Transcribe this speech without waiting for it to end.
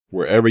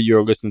Wherever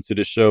you're listening to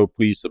the show,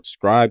 please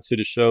subscribe to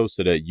the show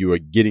so that you are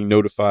getting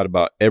notified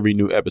about every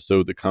new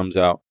episode that comes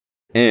out,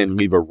 and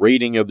leave a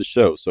rating of the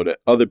show so that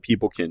other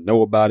people can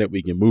know about it.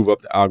 We can move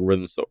up the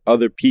algorithm so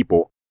other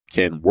people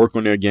can work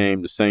on their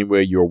game the same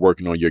way you're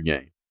working on your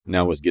game.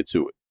 Now let's get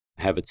to it.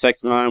 I have a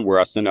text line where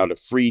I send out a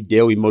free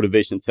daily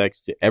motivation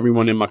text to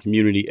everyone in my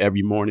community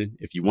every morning.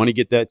 If you want to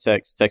get that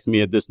text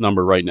me at this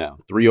number right now,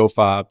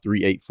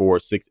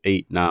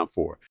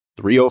 305-384-6894.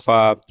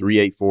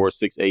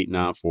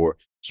 305-384-6894.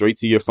 Straight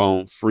to your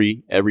phone,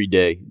 free, every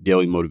day,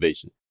 daily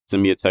motivation.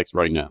 Send me a text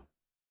right now.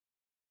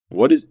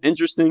 What is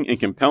interesting and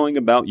compelling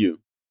about you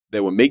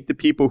that will make the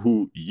people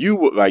who you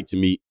would like to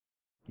meet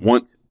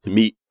want to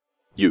meet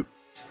you?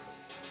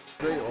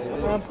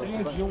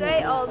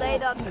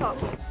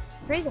 StrayAllDay.com.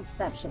 Pretty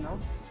exceptional.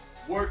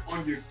 Work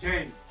on your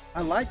game.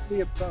 I like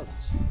the approach.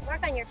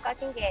 Work on your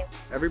fucking game.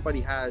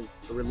 Everybody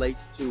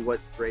relates to what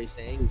Dre's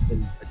saying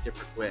in a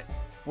different way.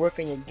 Work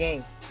on your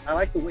game. I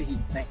like the way he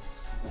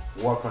thinks.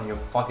 Work on your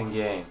fucking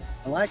game.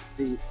 I like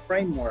the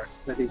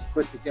frameworks that he's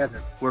put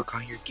together. Work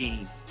on your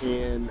game.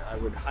 And I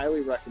would highly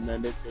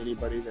recommend it to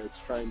anybody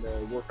that's trying to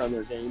work on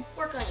their game.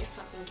 Work on your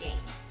fucking game.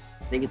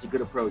 I think it's a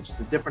good approach. It's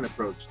a different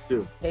approach,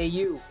 too. Hey,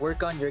 you,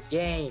 work on your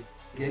game.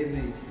 Gave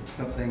me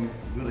something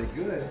really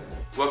good.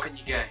 Work on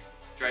your game.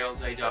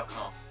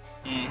 StrayAllDay.com.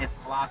 And his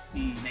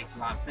philosophy makes a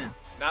lot of sense.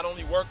 Not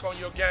only work on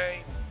your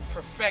game,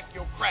 perfect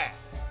your craft.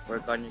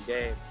 Work on your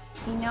game.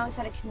 He knows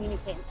how to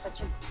communicate in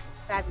such a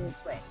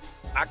fabulous way.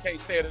 I can't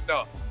say it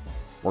enough.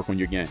 Work on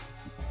your game.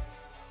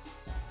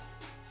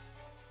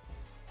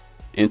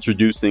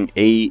 Introducing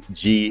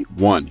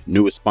AG1,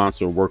 newest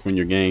sponsor of Work on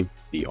Your Game,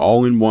 the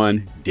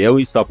all-in-one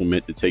daily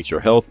supplement that takes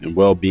your health and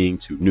well-being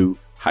to new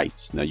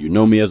heights. Now, you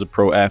know me as a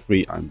pro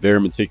athlete. I'm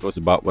very meticulous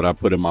about what I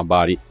put in my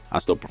body. I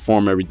still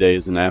perform every day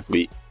as an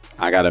athlete.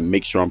 I got to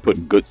make sure I'm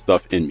putting good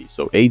stuff in me.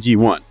 So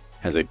AG1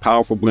 has a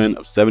powerful blend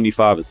of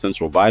 75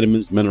 essential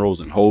vitamins,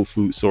 minerals, and whole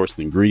food sourced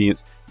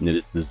ingredients, and it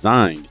is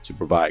designed to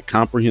provide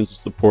comprehensive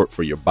support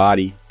for your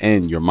body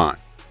and your mind.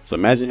 So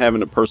imagine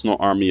having a personal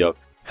army of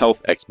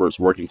health experts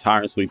working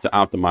tirelessly to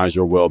optimize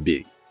your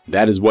well-being.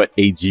 That is what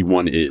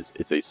AG1 is.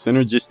 It's a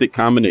synergistic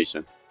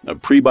combination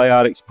of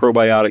prebiotics,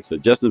 probiotics,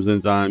 digestive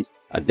enzymes,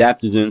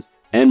 adaptogens,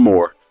 and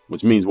more,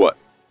 which means what?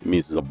 It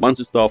means there's a bunch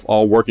of stuff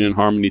all working in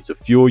harmony to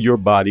fuel your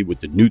body with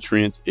the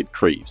nutrients it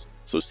craves.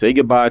 So say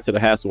goodbye to the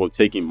hassle of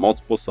taking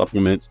multiple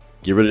supplements,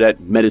 get rid of that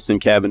medicine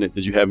cabinet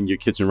that you have in your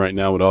kitchen right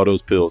now with all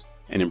those pills,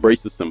 and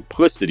embrace the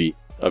simplicity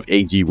of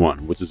AG1,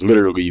 which is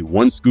literally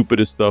one scoop of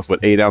this stuff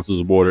with 8 ounces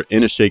of water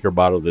in a shaker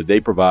bottle that they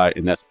provide,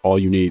 and that's all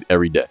you need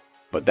every day.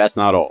 But that's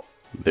not all.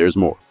 There's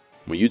more.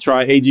 When you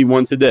try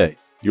AG1 today,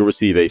 you'll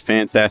receive a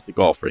fantastic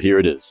offer. Here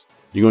it is.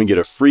 You're going to get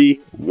a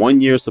free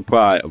 1-year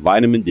supply of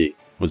vitamin D,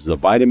 which is a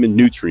vital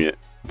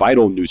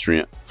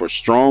nutrient for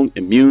strong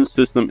immune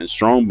system and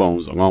strong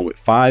bones, along with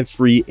 5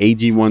 free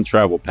AG1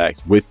 travel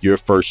packs with your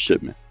first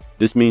shipment.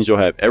 This means you'll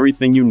have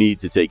everything you need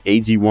to take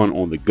AG1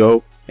 on the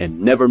go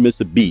and never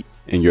miss a beat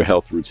in your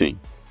health routine.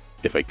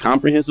 If a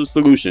comprehensive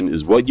solution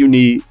is what you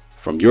need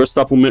from your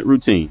supplement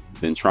routine,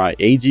 then try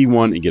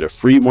AG1 and get a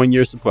free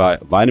 1-year supply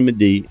of vitamin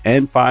D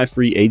and 5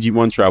 free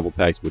AG1 travel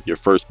packs with your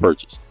first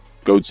purchase.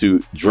 Go to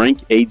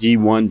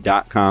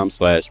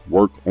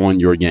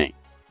drinkag1.com/workonyourgame.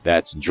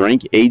 That's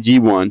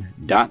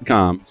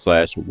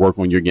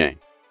drinkag1.com/workonyourgame.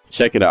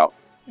 Check it out,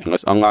 and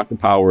let's unlock the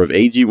power of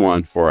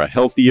AG1 for a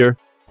healthier,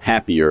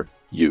 happier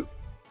you.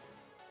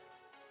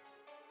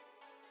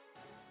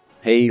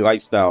 Hey,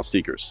 lifestyle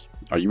seekers.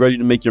 Are you ready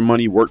to make your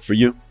money work for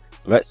you?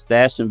 Let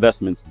Stash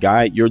Investments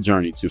guide your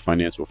journey to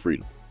financial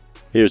freedom.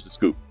 Here's the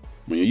scoop.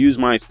 When you use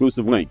my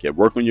exclusive link at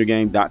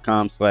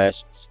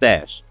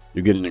workonyourgame.com/stash,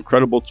 you get an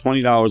incredible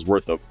 $20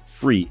 worth of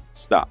free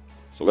stock.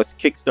 So let's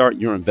kickstart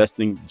your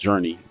investing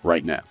journey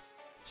right now.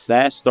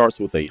 Stash starts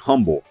with a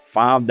humble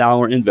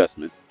 $5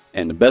 investment,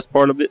 and the best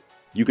part of it,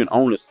 you can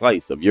own a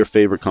slice of your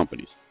favorite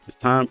companies. It's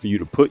time for you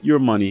to put your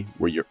money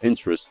where your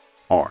interests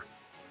are.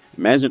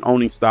 Imagine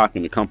owning stock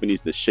in the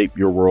companies that shape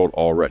your world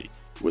already.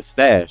 With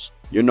Stash,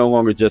 you're no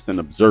longer just an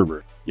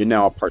observer. You're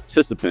now a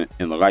participant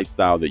in the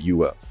lifestyle that you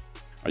love.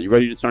 Are you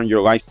ready to turn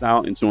your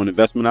lifestyle into an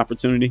investment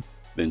opportunity?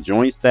 Then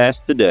join Stash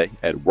today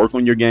at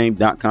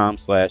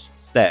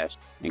workonyourgame.com/stash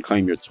and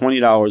claim your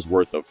 $20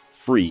 worth of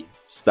free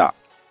stock.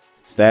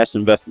 Stash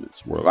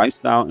Investments, where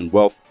lifestyle and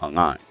wealth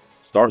align.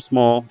 Start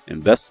small,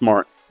 invest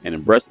smart, and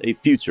embrace a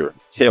future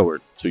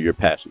tailored to your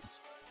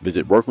passions.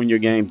 Visit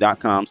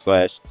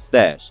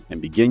workonyourgame.com/stash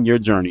and begin your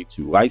journey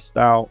to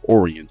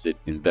lifestyle-oriented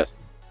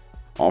investing.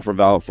 Offer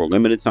valid for a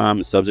limited time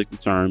and subject to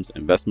terms.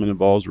 Investment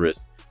involves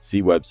risk.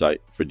 See website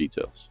for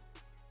details.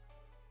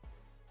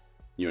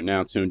 You're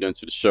now tuned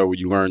into the show where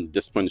you learn the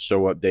discipline to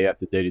show up day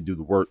after day to do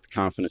the work, the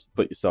confidence to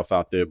put yourself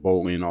out there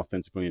boldly and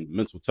authentically, and the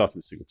mental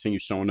toughness to continue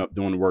showing up,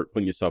 doing the work,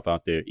 putting yourself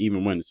out there,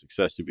 even when the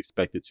success you've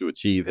expected to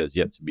achieve has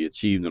yet to be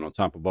achieved. And on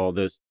top of all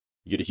this,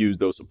 you get a huge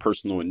dose of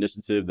personal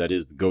initiative. That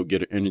is the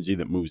go-getter energy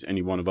that moves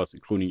any one of us,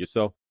 including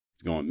yourself,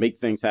 It's going to make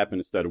things happen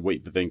instead of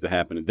waiting for things to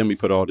happen. And then we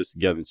put all this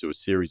together into a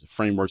series of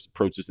frameworks,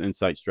 approaches,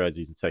 insights,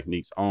 strategies, and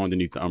techniques all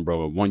underneath the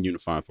umbrella of one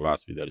unifying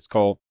philosophy that is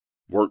called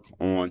Work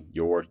on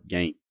Your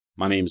Game.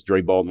 My name is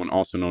Dre Baldwin,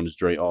 also known as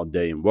Dre All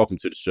Day, and welcome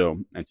to the show.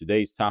 And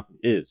today's topic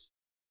is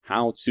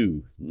how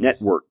to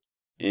network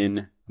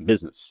in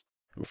business.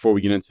 Before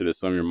we get into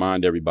this, let me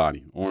remind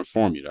everybody or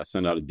inform you that I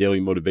send out a daily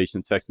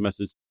motivation text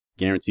message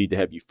guaranteed to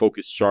have you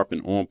focused, sharp,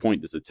 and on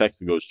point. This is a text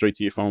that goes straight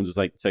to your phone, just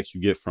like the text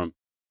you get from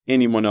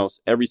anyone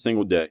else every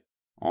single day.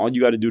 All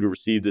you got to do to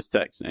receive this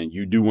text, and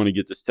you do want to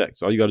get this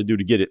text, all you got to do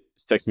to get it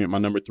is text me at my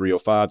number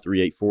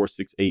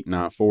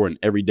 305-384-6894. And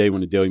every day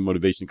when the daily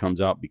motivation comes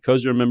out,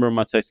 because you're a member of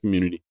my text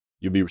community,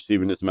 you'll be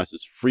receiving this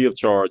message free of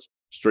charge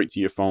straight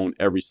to your phone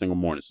every single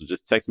morning. So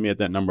just text me at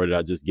that number that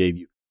I just gave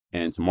you.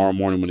 And tomorrow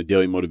morning when the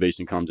daily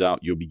motivation comes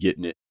out, you'll be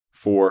getting it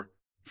for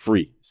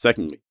free.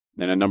 Secondly,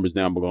 and that number's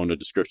down below in the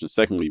description.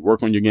 Secondly,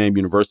 Work on Your Game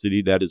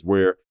University. That is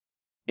where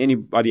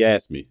anybody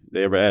asks me,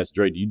 they ever ask,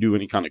 Dre, do you do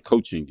any kind of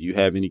coaching? Do you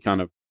have any kind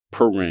of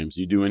programs?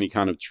 Do you do any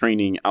kind of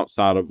training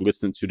outside of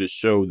listening to this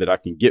show that I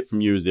can get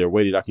from you? Is there a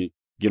way that I can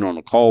get on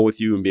a call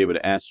with you and be able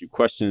to ask you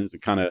questions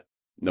and kind of,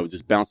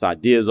 just bounce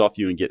ideas off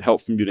you and get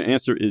help from you? The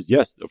answer is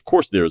yes, of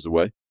course there is a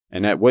way.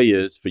 And that way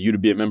is for you to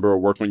be a member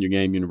of Work on Your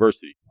Game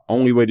University.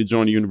 Only way to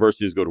join the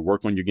university is go to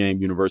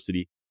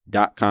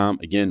workonyourgameuniversity.com.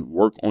 Again,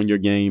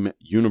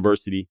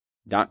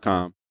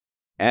 workonyourgameuniversity.com.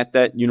 At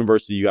that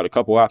university, you got a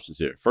couple options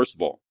here. First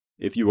of all,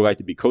 if you would like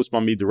to be coached by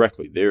me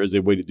directly, there is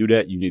a way to do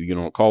that. You need to get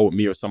on a call with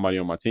me or somebody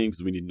on my team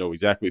because we need to know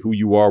exactly who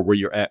you are, where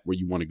you're at, where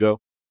you want to go.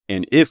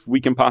 And if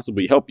we can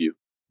possibly help you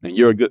and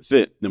you're a good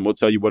fit, then we'll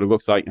tell you what it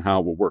looks like and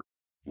how it will work.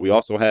 We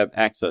also have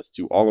access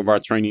to all of our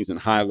trainings and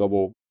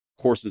high-level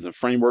courses and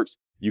frameworks.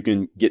 You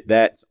can get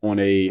that on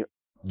a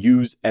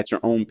use at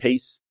your own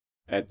pace,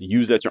 at the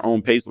use at your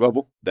own pace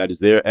level. That is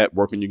there at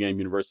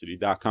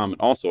workonyourgameuniversity.com.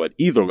 And also at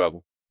either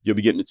level, you'll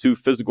be getting the 2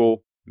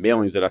 physical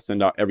mailings that I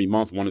send out every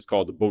month. One is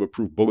called the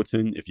Bulletproof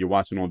Bulletin. If you're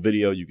watching on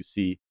video, you can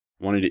see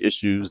one of the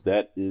issues.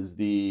 That is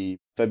the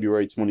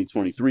February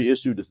 2023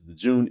 issue. This is the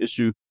June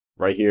issue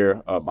right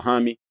here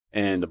behind me.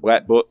 And the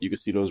Black Book, you can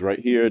see those right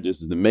here. This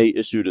is the May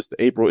issue. This is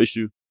the April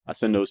issue. I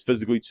send those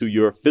physically to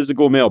your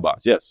physical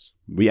mailbox. Yes,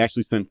 we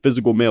actually send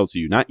physical mail to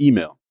you, not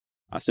email.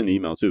 I send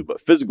email too, but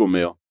physical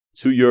mail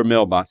to your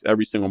mailbox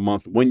every single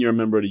month when you're a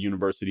member of the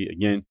university.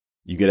 Again,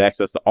 you get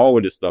access to all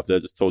of this stuff that I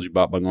just told you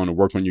about by going to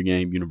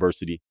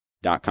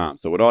workonyourgameuniversity.com.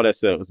 So with all that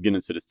said, let's get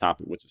into this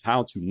topic, which is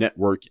how to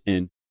network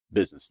in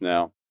business.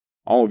 Now,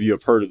 all of you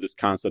have heard of this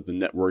concept of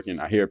networking.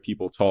 I hear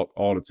people talk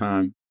all the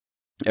time.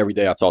 Every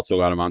day I talk to a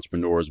lot of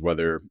entrepreneurs,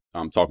 whether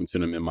I'm talking to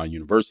them in my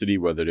university,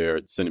 whether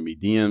they're sending me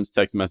DMs,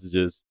 text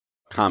messages,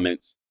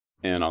 comments,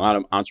 and a lot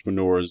of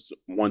entrepreneurs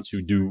want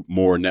to do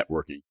more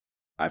networking.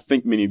 I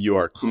think many of you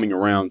are coming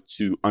around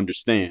to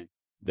understand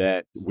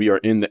that we are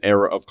in the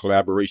era of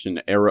collaboration,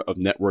 the era of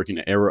networking,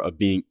 the era of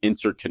being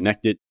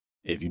interconnected.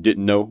 If you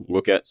didn't know,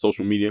 look at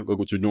social media, look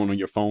what you're doing on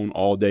your phone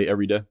all day,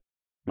 every day.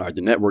 All right,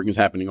 the networking is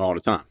happening all the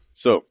time.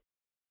 So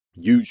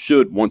you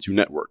should want to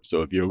network.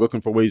 So if you're looking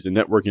for ways to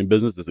network in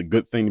business, it's a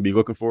good thing to be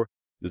looking for.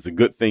 It's a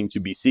good thing to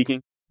be seeking.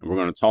 And we're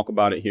going to talk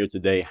about it here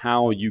today,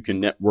 how you can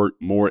network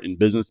more in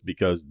business,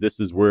 because this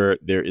is where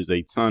there is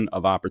a ton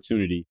of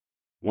opportunity.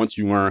 Once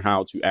you learn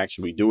how to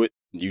actually do it,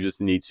 you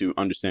just need to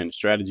understand the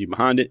strategy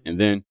behind it,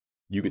 and then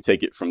you can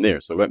take it from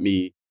there. So let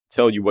me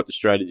tell you what the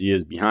strategy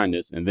is behind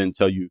this, and then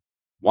tell you,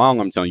 while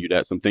I'm telling you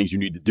that, some things you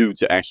need to do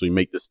to actually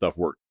make this stuff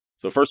work.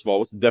 So first of all,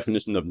 what's the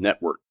definition of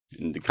network?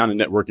 And the kind of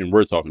networking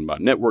we're talking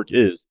about. Network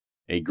is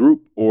a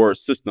group or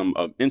system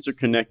of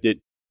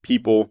interconnected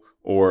people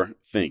or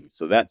things.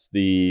 So that's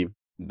the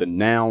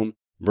noun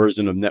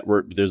version of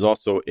network, but there's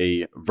also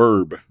a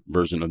verb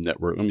version of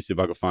network. Let me see if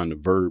I can find the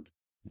verb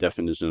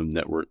definition of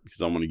network,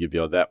 because I want to give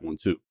y'all that one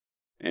too.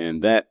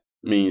 And that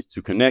means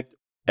to connect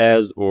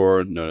as,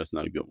 or no, that's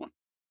not a good one.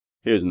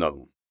 Here's another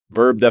one.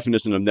 Verb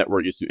definition of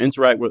network is to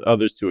interact with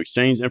others, to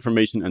exchange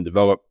information and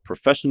develop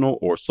professional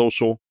or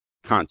social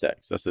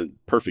contacts. That's a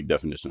perfect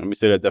definition. Let me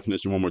say that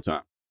definition one more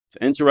time.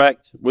 To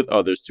interact with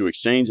others, to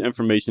exchange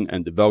information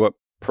and develop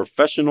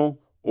professional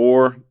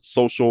or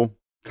social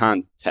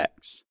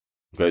contacts.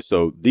 Okay,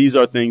 so these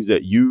are things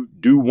that you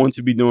do want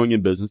to be doing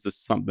in business. This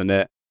is something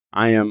that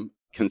I am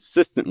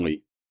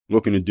consistently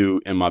looking to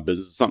do in my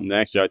business. It's something that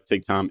actually I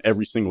take time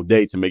every single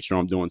day to make sure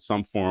I'm doing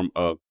some form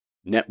of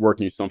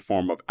networking, some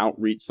form of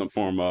outreach, some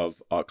form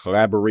of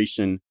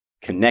collaboration,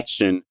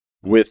 connection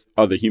with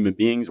other human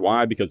beings.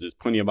 Why? Because there's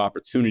plenty of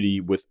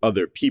opportunity with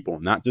other people,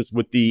 not just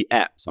with the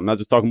apps. I'm not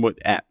just talking about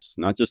apps,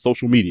 not just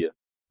social media,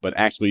 but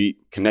actually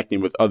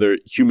connecting with other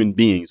human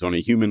beings on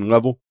a human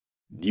level.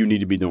 You need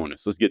to be doing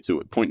this. Let's get to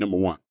it. Point number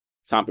 1.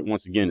 Topic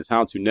once again is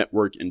how to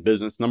network in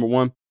business. Number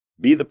 1,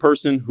 be the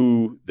person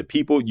who the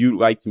people you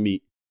like to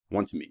meet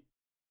want to meet.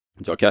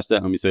 Did y'all catch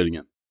that? Let me say it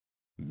again.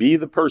 Be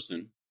the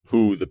person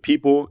who the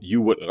people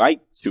you would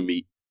like to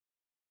meet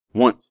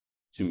want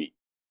to meet.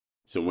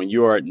 So when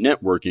you are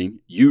networking,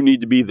 you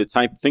need to be the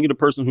type, think of the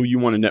person who you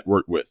want to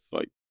network with.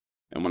 Like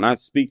And when I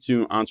speak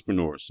to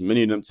entrepreneurs,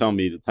 many of them tell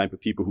me the type of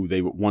people who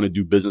they would want to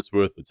do business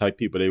with, the type of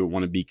people they would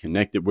want to be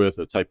connected with,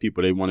 the type of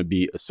people they want to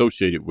be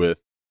associated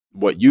with.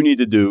 What you need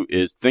to do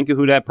is think of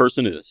who that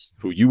person is,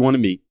 who you want to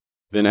meet.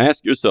 Then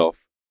ask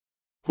yourself,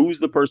 who's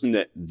the person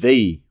that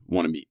they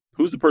want to meet?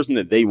 Who's the person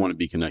that they want to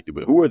be connected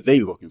with? Who are they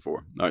looking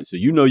for? All right, so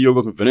you know you're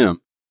looking for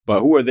them, but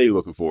who are they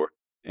looking for?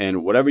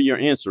 And whatever your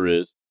answer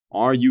is,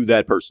 are you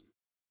that person?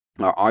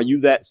 Or are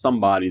you that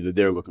somebody that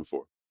they're looking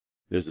for?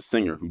 There's a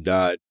singer who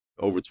died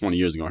over 20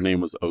 years ago. Her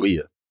name was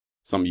Aaliyah.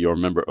 Some of you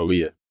remember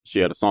Aaliyah. She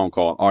had a song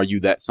called Are You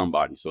That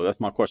Somebody? So that's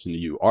my question to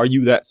you. Are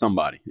you that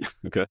somebody?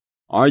 Okay.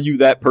 Are you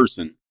that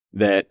person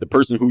that the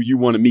person who you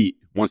want to meet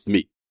wants to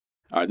meet?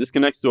 All right. This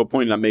connects to a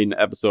point I made in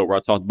the episode where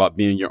I talked about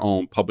being your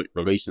own public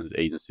relations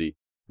agency.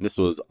 And this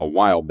was a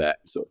while back.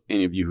 So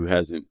any of you who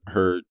hasn't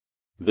heard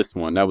this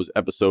one, that was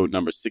episode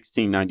number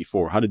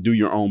 1694, how to do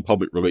your own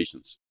public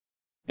relations.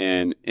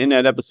 And in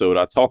that episode,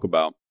 I talk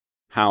about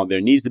how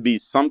there needs to be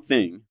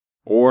something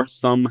or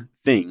some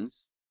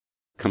things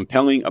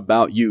compelling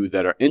about you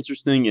that are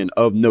interesting and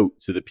of note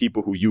to the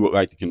people who you would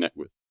like to connect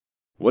with.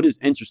 What is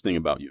interesting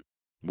about you?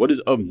 What is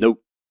of note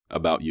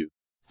about you?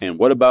 And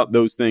what about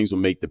those things will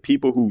make the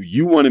people who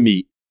you want to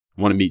meet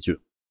you?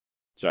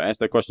 Should I ask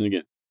that question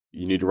again?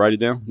 You need to write it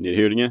down? You need to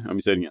hear it again? Let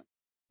me say it again.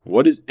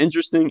 What is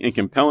interesting and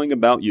compelling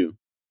about you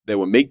that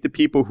will make the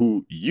people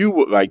who you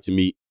would like to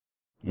meet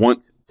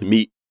want to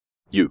meet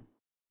you?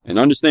 And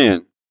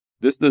understand,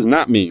 this does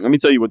not mean, let me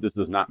tell you what this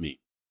does not mean.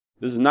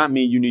 This does not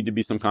mean you need to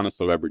be some kind of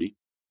celebrity.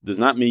 It does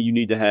not mean you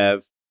need to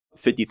have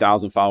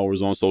 50,000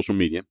 followers on social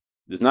media.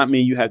 It does not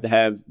mean you have to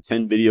have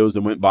 10 videos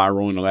that went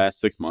viral in the last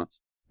 6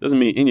 months. It doesn't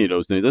mean any of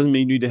those things. It doesn't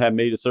mean you need to have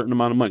made a certain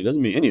amount of money. It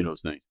doesn't mean any of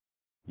those things.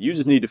 You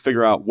just need to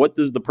figure out what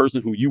does the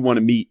person who you want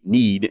to meet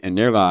need in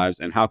their lives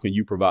and how can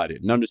you provide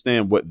it? And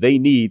understand what they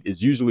need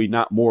is usually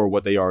not more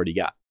what they already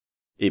got.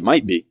 It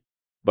might be,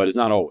 but it's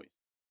not always.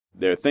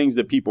 There are things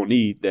that people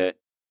need that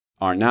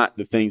are not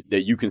the things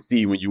that you can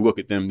see when you look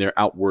at them, their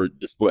outward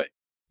display.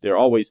 There are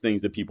always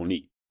things that people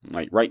need.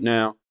 Like right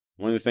now,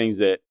 one of the things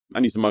that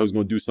I need somebody who's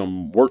going to do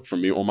some work for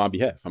me on my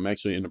behalf. I'm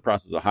actually in the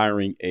process of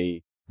hiring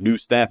a new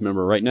staff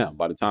member right now.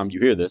 By the time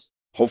you hear this,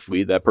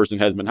 hopefully that person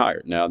has been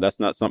hired. Now, that's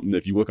not something that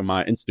if you look at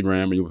my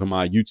Instagram or you look at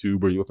my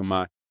YouTube or you look at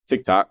my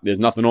TikTok, there's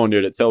nothing on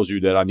there that tells you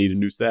that I need a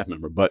new staff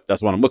member, but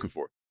that's what I'm looking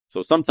for.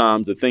 So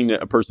sometimes the thing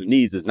that a person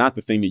needs is not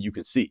the thing that you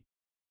can see.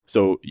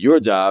 So your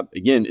job,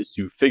 again, is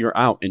to figure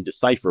out and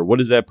decipher what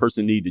does that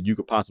person need that you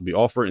could possibly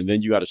offer. And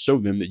then you got to show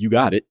them that you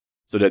got it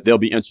so that they'll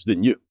be interested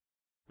in you.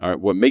 All right.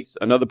 What makes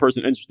another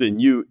person interested in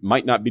you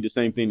might not be the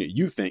same thing that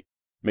you think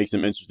makes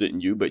them interested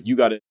in you, but you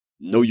got to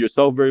know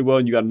yourself very well.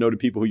 And you got to know the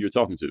people who you're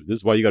talking to. This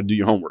is why you got to do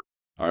your homework.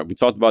 All right. We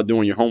talked about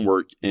doing your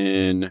homework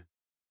in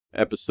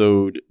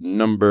episode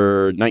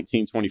number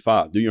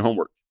 1925. Do your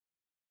homework.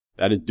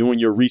 That is doing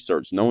your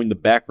research, knowing the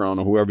background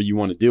of whoever you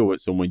want to deal with.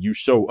 So when you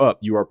show up,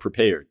 you are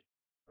prepared.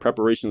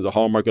 Preparation is a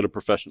hallmark of the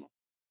professional.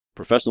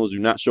 Professionals do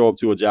not show up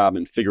to a job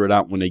and figure it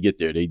out when they get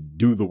there. They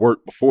do the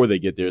work before they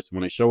get there. So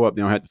when they show up,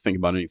 they don't have to think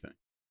about anything.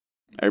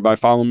 Everybody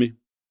follow me?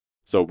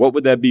 So what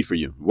would that be for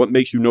you? What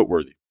makes you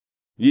noteworthy?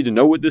 You need to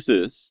know what this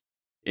is,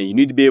 and you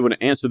need to be able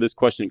to answer this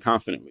question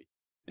confidently.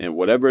 And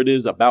whatever it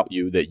is about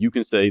you that you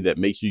can say that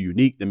makes you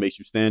unique, that makes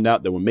you stand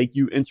out, that will make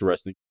you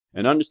interesting.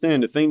 And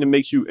understand the thing that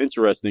makes you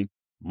interesting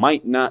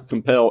might not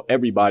compel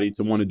everybody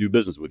to want to do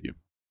business with you.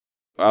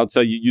 I'll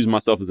tell you, use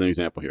myself as an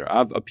example here.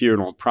 I've appeared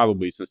on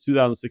probably since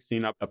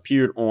 2016, I've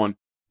appeared on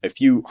a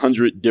few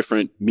hundred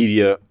different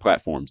media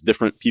platforms,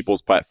 different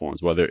people's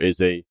platforms, whether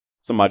it's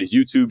somebody's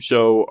YouTube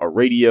show, a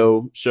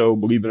radio show,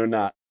 believe it or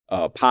not,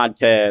 a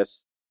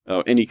podcast,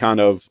 any kind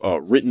of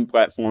written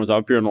platforms. I've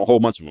appeared on a whole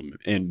bunch of them.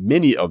 And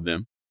many of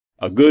them,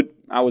 a good,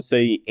 I would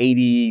say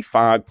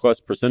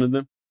 85+% of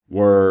them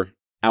were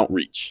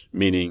outreach,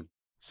 meaning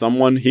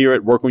someone here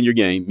at Work on Your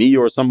Game, me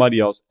or somebody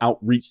else,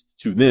 outreached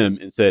to them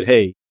and said,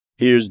 hey,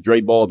 here's Dre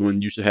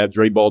Baldwin. You should have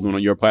Dre Baldwin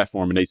on your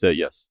platform. And they said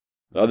yes.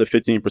 The other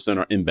 15%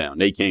 are inbound.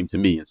 They came to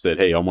me and said,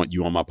 hey, I want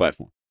you on my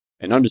platform.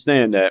 And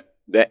understand that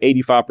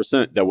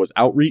 85% that was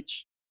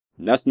outreach,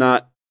 that's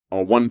not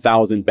a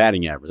 1,000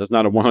 batting average. That's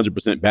not a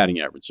 100% batting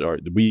average. All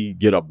right. We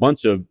get a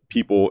bunch of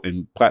people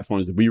and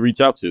platforms that we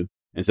reach out to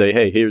and say,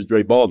 hey, here's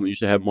Dre Baldwin. You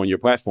should have him on your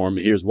platform.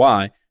 And here's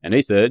why. And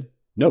they said,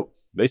 no.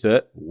 They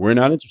said, we're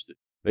not interested.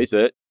 They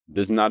said,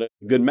 this is not a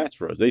good match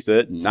for us. They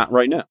said, not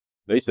right now.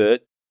 They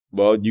said,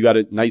 well, you got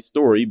a nice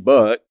story,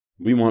 but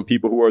we want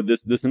people who are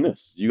this, this, and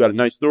this. You got a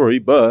nice story,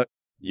 but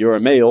you're a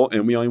male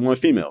and we only want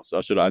females. So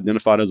I should have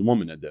identified as a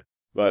woman that day.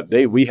 But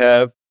we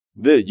have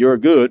this, you're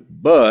good,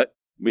 but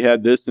we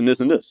had this and this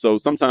and this. So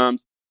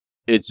sometimes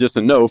it's just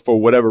a no for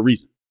whatever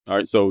reason. All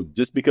right. So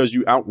just because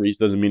you outreach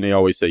doesn't mean they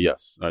always say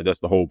yes. All right. That's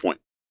the whole point.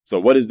 So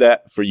what is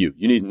that for you?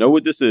 You need to know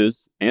what this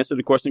is. Answer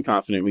the question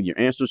confidently. Your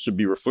answers should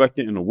be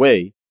reflected in the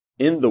way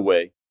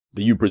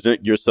that you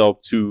present yourself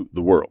to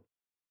the world.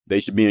 They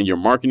should be in your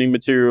marketing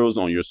materials,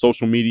 on your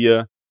social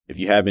media. If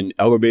you have an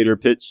elevator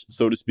pitch,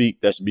 so to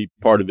speak, that should be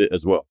part of it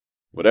as well.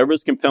 Whatever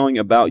is compelling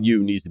about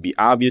you needs to be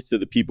obvious to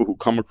the people who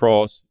come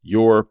across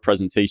your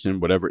presentation,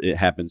 whatever it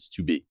happens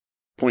to be.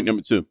 Point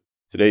number 2.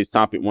 Today's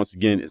topic, once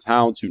again, is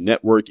how to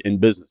network in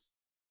business.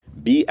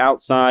 Be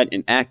outside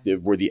and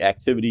active where the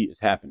activity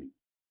is happening.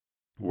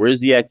 Where is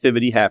the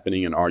activity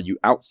happening, and are you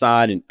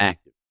outside and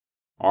active?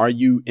 Are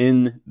you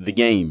in the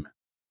game?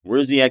 Where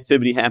is the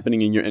activity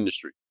happening in your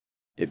industry?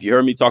 If you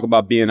heard me talk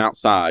about being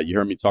outside, you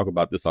heard me talk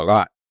about this a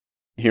lot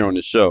here on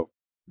the show.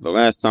 The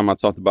last time I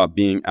talked about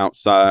being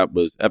outside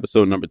was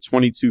episode number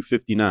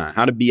 2259,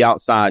 how to be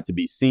outside to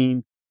be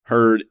seen,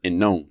 heard, and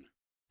known.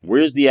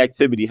 Where's the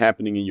activity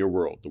happening in your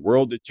world? The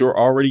world that you're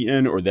already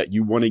in, or that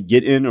you want to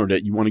get in, or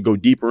that you want to go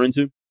deeper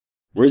into?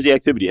 Where's the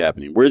activity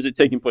happening? Where is it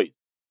taking place?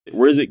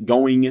 Where is it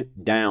going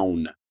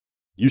down?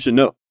 You should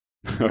know.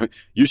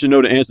 You should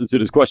know the answer to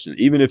this question.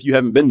 Even if you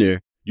haven't been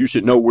there, you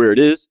should know where it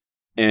is.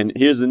 And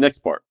here's the next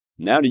part.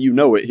 Now that you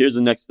know it, here's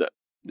the next step.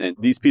 And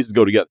these pieces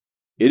go together.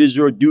 It is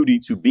your duty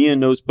to be in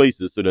those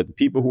places so that the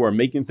people who are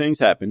making things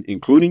happen,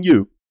 including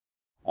you,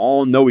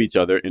 all know each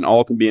other and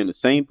all can be in the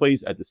same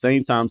place at the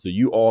same time so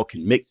you all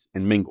can mix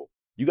and mingle.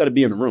 You got to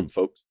be in the room,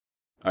 folks.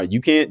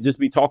 You can't just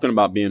be talking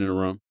about being in a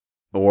room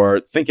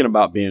or thinking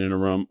about being in a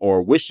room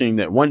or wishing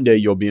that one day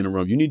you'll be in a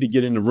room. You need to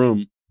get in the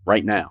room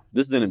right now.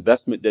 This is an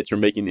investment that you're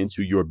making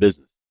into your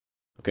business.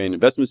 Okay, and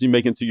investments you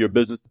make into your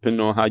business,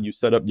 depending on how you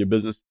set up your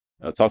business,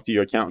 talk to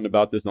your accountant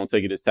about this. Don't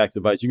take it as tax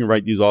advice. You can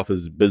write these off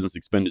as business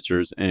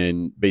expenditures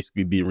and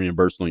basically be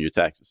reimbursed on your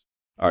taxes.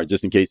 All right,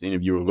 just in case any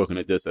of you are looking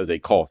at this as a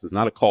cost. It's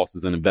not a cost,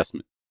 it's an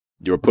investment.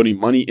 You're putting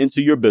money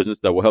into your business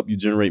that will help you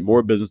generate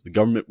more business. The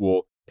government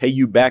will pay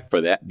you back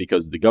for that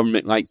because the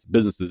government likes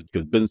businesses,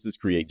 because businesses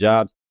create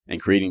jobs, and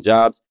creating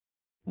jobs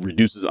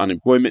reduces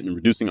unemployment, and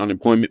reducing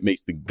unemployment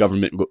makes the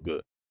government look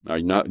good. All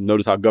right,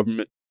 notice how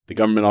the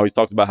government always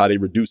talks about how they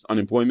reduce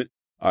unemployment.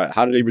 All right,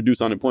 how do they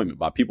reduce unemployment?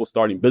 By people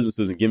starting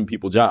businesses and giving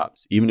people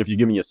jobs, even if you're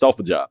giving yourself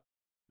a job.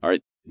 All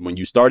right, when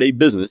you start a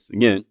business,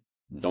 again,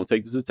 don't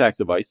take this as tax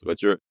advice.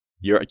 Let your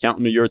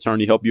accountant or your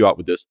attorney help you out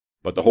with this.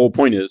 But the whole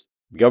point is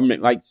the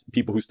government likes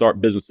people who start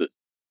businesses.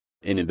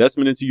 An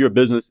investment into your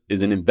business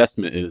is an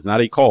investment. It is not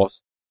a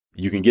cost.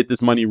 You can get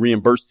this money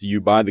reimbursed to you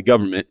by the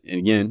government. And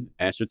again,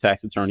 ask your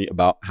tax attorney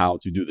about how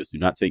to do this. Do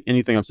not take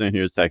anything I'm saying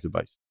here as tax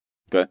advice.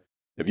 Okay.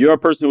 If you're a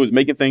person who is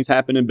making things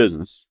happen in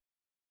business,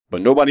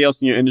 but nobody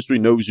else in your industry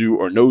knows you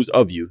or knows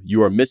of you,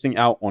 you are missing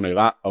out on a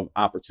lot of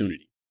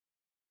opportunity.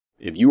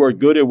 If you are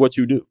good at what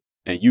you do,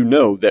 and you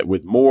know that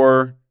with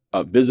more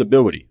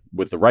visibility,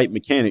 with the right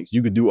mechanics,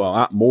 you could do a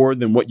lot more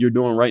than what you're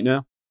doing right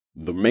now.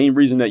 The main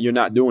reason that you're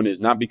not doing it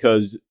is not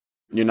because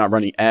you're not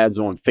running ads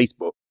on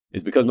Facebook.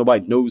 It's because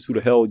nobody knows who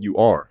the hell you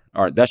are.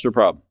 All right, that's your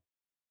problem.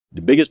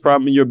 The biggest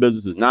problem in your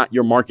business is not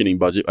your marketing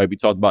budget, like we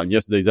talked about in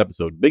yesterday's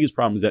episode. The biggest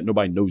problem is that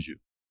nobody knows you.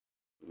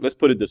 Let's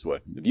put it this way.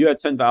 If you had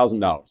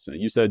 $10,000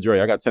 and you said,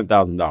 Dre, I got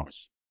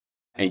 $10,000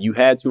 and you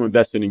had to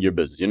invest it in your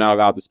business. You're not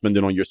allowed to spend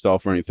it on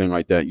yourself or anything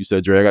like that. You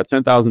said, Dre, I got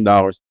 $10,000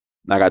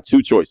 and I got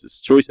two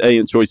choices, choice A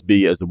and choice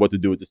B as to what to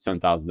do with this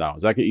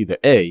 $10,000. I could either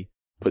A,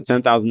 put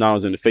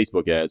 $10,000 into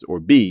Facebook ads, or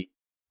B,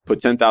 put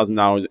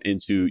 $10,000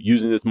 into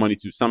using this money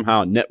to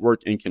somehow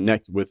network and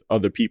connect with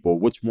other people.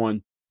 Which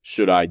one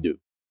should I do?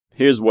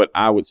 Here's what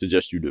I would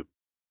suggest you do.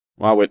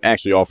 Well, I would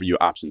actually offer you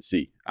option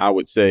C. I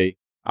would say,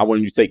 I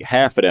want you to take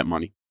half of that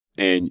money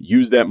and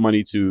use that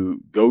money to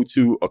go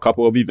to a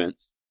couple of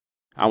events.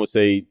 I would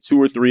say 2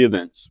 or 3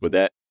 events with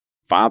that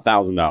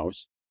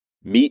 $5,000.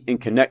 Meet and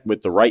connect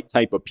with the right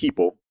type of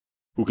people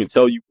who can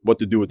tell you what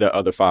to do with that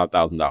other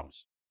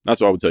 $5,000.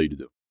 That's what I would tell you to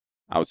do.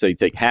 I would say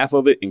take half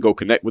of it and go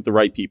connect with the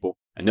right people,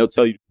 and they'll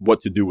tell you what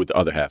to do with the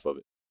other half of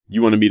it.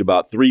 You want to meet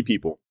about 3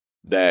 people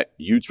that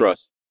you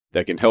trust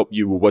that can help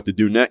you with what to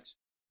do next,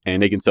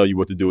 and they can tell you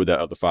what to do with that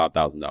other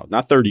 $5,000.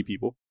 Not 30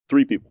 people,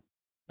 3 people.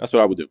 That's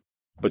what I would do.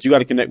 But you got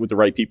to connect with the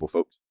right people,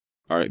 folks.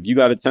 All right. If you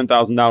got a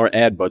 $10,000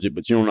 ad budget,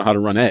 but you don't know how to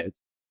run ads,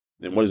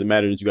 then what does it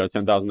matter that you got a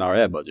 $10,000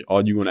 ad budget?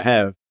 All you're going to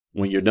have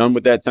when you're done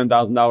with that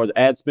 $10,000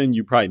 ad spend,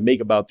 you probably make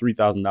about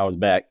 $3,000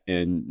 back.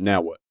 And now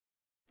what?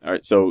 All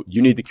right. So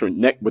you need to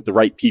connect with the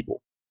right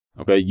people.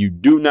 Okay. You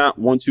do not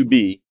want to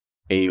be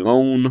a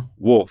lone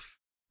wolf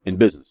in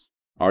business.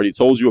 I already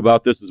told you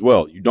about this as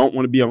well. You don't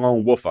want to be a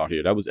lone wolf out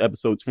here. That was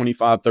episode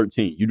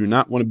 2513. You do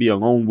not want to be a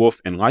lone wolf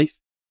in life.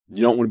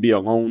 You don't want to be a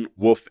lone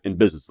wolf in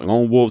business. The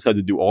lone wolves had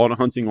to do all the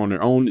hunting on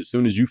their own. As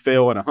soon as you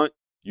fail at a hunt,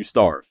 you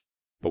starve.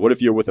 But what if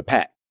you're with a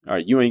pack? All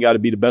right, you ain't got to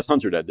be the best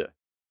hunter that day.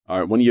 All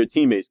right, one of your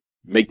teammates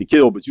make the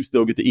kill, but you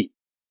still get to eat.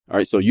 All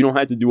right, so you don't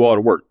have to do all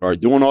the work. All right,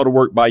 doing all the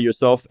work by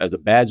yourself as a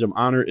badge of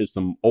honor is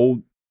some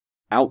old,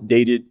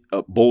 outdated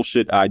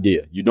bullshit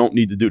idea. You don't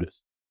need to do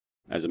this.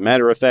 As a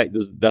matter of fact,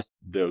 that's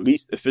the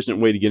least efficient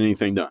way to get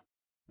anything done.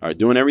 All right,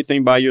 doing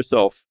everything by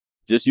yourself,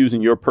 just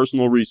using your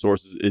personal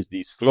resources is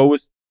the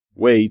slowest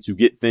way to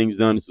get things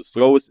done. It's the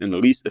slowest and the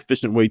least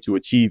efficient way to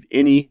achieve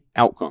any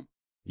outcome.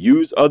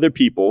 Use other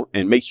people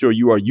and make sure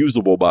you are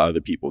usable by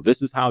other people.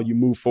 This is how you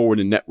move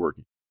forward in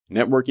networking.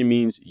 Networking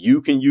means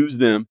you can use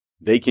them,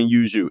 they can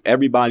use you.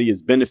 Everybody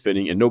is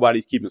benefiting and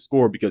nobody's keeping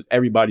score because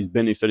everybody's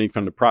benefiting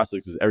from the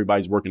process because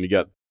everybody's working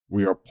together.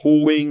 We are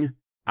pulling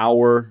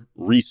our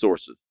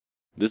resources.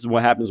 This is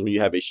what happens when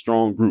you have a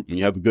strong group. When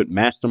you have a good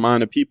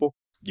mastermind of people,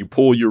 you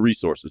pull your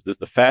resources. This is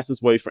the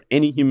fastest way for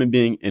any human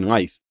being in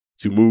life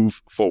to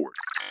move forward.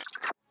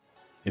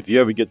 If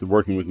you ever get to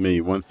working with me,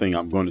 one thing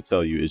I'm going to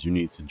tell you is you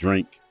need to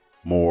drink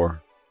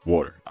more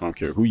water. I don't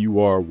care who you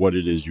are, what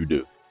it is you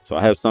do. So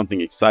I have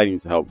something exciting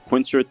to help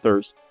quench your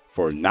thirst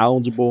for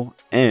knowledgeable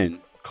and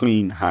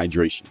clean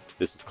hydration.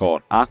 This is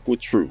called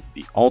AquaTrue,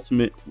 the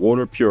ultimate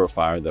water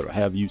purifier that will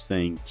have you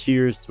saying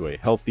cheers to a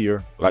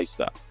healthier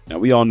lifestyle. Now,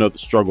 we all know the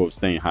struggle of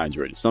staying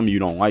hydrated. Some of you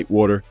don't like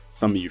water.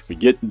 Some of you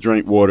forget to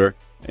drink water.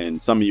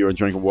 And some of you are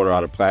drinking water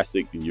out of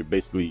plastic, and you're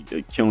basically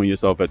killing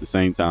yourself at the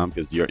same time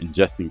because you're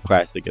ingesting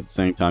plastic at the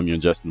same time you're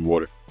ingesting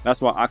water. That's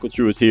why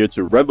AquaTrue is here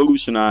to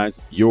revolutionize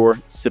your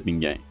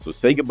sipping game. So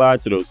say goodbye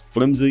to those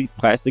flimsy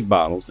plastic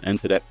bottles and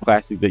to that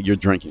plastic that you're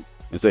drinking,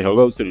 and say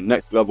hello to the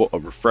next level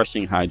of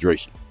refreshing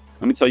hydration.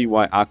 Let me tell you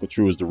why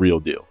AquaTrue is the real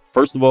deal.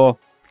 First of all,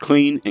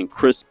 clean and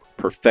crisp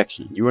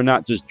perfection. You are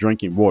not just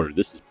drinking water.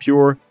 This is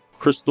pure,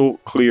 crystal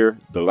clear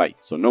delight.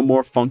 So no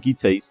more funky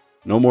taste,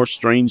 no more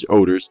strange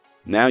odors.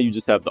 Now you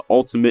just have the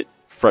ultimate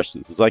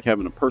freshness. It's like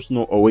having a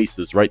personal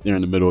oasis right there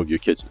in the middle of your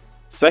kitchen.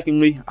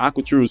 Secondly,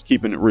 AquaTrue is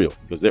keeping it real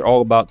because they're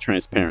all about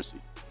transparency,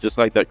 just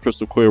like that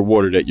crystal clear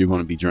water that you're going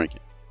to be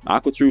drinking.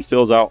 AquaTrue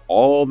fills out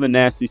all the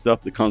nasty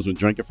stuff that comes with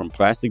drinking from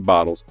plastic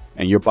bottles,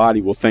 and your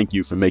body will thank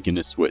you for making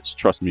this switch.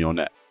 Trust me on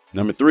that.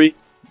 Number 3,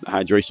 the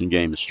hydration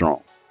game is strong.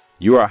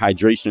 You are a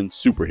hydration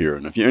superhero.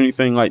 And if you're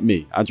anything like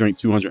me, I drink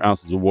 200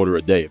 ounces of water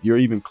a day. If you're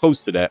even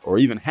close to that or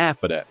even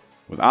half of that,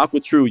 with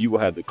AquaTrue, you will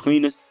have the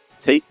cleanest,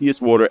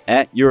 tastiest water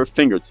at your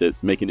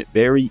fingertips, making it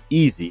very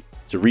easy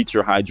to reach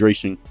your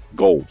hydration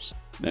goals.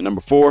 And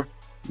number 4,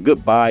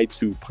 goodbye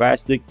to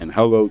plastic and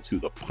hello to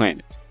the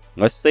planet.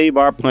 Let's save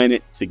our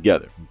planet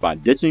together. By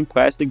ditching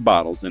plastic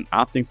bottles and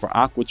opting for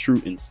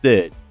AquaTrue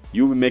instead,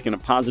 you'll be making a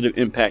positive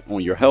impact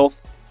on your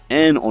health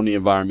and on the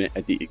environment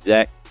at the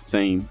exact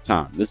same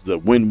time. This is a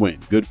win-win.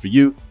 Good for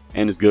you,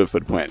 and it's good for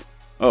the planet.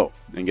 Oh,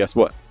 and guess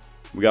what?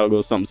 We got a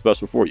little something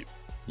special for you.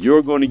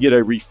 You're going to get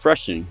a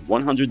refreshing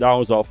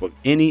 $100 off of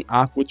any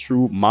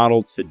AquaTrue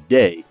model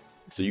today,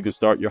 so you can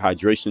start your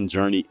hydration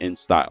journey in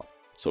style.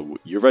 So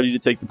you're ready to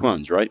take the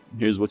plunge, right?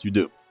 Here's what you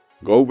do.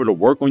 Go over to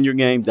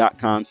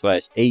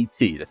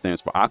workonyourgame.com/AT. That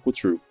stands for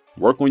AquaTrue.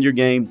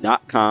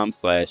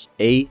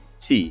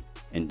 Workonyourgame.com/AT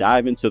and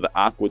dive into the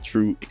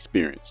AquaTrue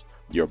experience.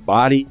 Your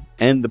body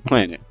and the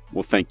planet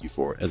will thank you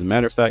for it. As a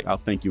matter of fact, I'll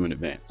thank you in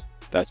advance.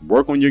 That's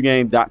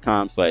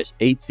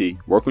workonyourgame.com/AT.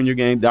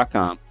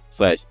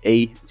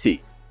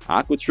 Workonyourgame.com/AT.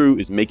 AquaTrue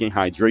is making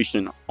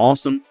hydration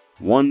awesome,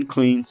 one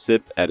clean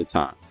sip at a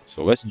time.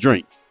 So let's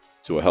drink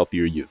to a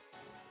healthier you.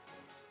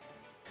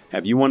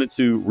 Have you wanted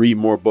to read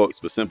more books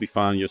but simply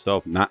find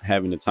yourself not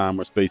having the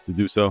time or space to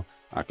do so?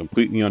 I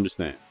completely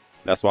understand.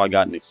 That's why I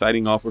got an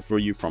exciting offer for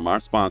you from our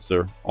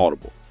sponsor,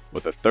 Audible.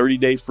 With a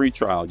 30-day free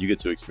trial, you get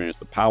to experience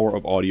the power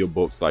of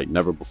audiobooks like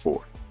never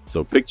before.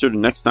 So picture the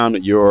next time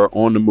that you're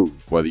on the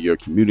move, whether you're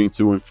commuting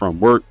to and from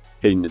work,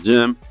 hitting the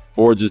gym,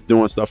 or just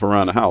doing stuff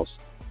around the house.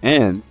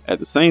 And at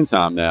the same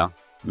time now,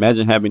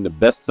 imagine having the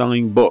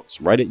best-selling books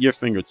right at your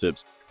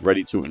fingertips,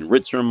 ready to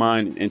enrich your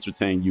mind and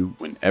entertain you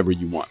whenever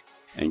you want.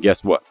 And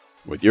guess what?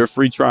 With your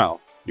free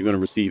trial, you're going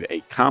to receive a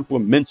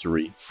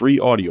complimentary free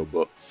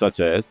audiobook, such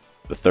as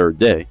The Third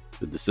Day,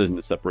 The Decision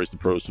That Separates the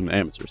Pros from the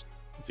Amateurs.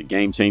 It's a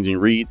game-changing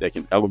read that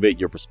can elevate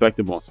your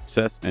perspective on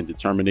success and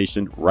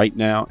determination right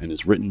now, and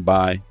is written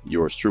by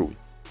yours truly.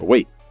 But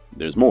wait,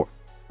 there's more.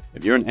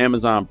 If you're an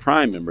Amazon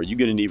Prime member, you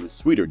get an even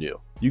sweeter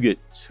deal. You get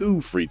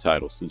 2 free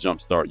titles to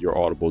jumpstart your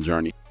Audible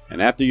journey.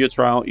 And after your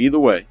trial, either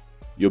way,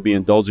 you'll be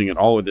indulging in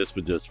all of this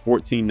for just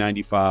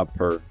 $14.95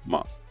 per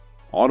month.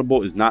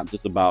 Audible is not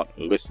just about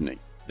listening.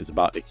 It's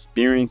about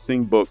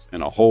experiencing books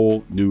in a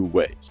whole new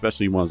way,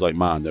 especially ones like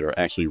mine that are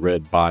actually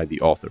read by the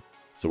author.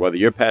 So whether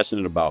you're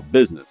passionate about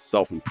business,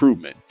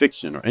 self-improvement,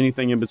 fiction, or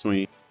anything in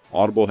between,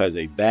 Audible has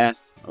a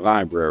vast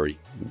library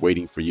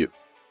waiting for you.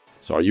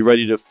 So are you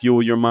ready to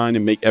fuel your mind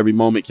and make every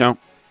moment count?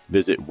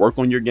 Visit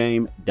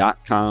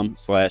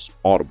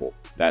workonyourgame.com/audible.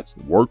 That's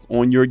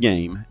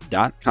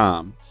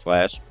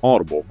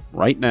workonyourgame.com/audible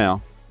right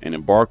now and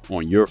embark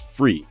on your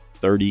free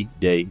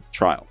 30-day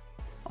trial.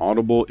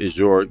 Audible is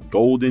your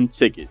golden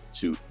ticket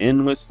to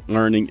endless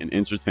learning and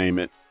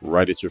entertainment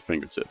right at your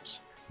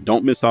fingertips.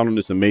 Don't miss out on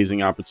this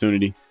amazing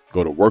opportunity.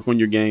 Go to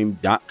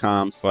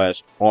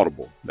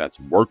workonyourgame.com/audible. That's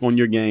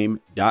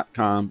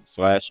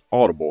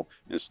workonyourgame.com/audible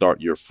and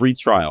start your free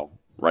trial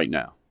right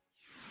now.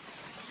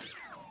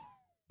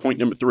 Point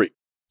number 3.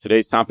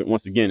 Today's topic,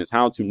 once again, is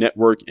how to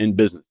network in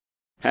business.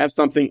 Have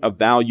something of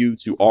value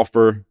to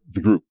offer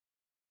the group.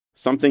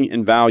 Something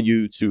in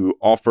value to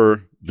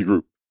offer the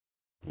group.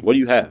 What do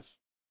you have?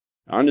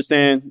 I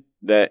understand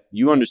that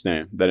you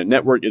understand that a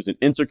network is an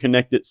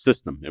interconnected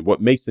system. And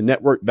what makes the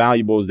network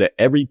valuable is that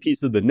every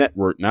piece of the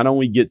network not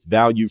only gets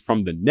value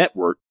from the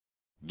network,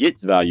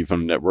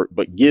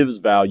 but gives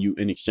value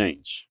in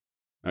exchange.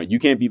 Now, you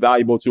can't be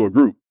valuable to a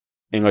group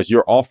unless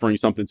you're offering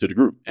something to the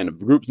group. And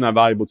the group's not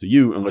valuable to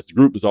you unless the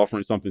group is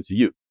offering something to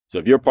you. So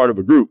if you're part of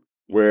a group,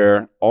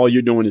 where all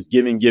you're doing is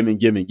giving,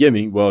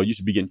 well, you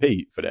should be getting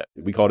paid for that.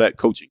 We call that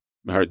coaching.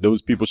 All right,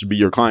 those people should be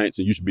your clients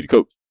and you should be the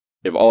coach.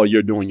 If all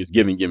you're doing is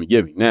giving.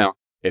 Now,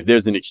 if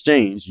there's an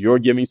exchange, you're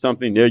giving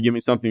something, they're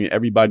giving something, and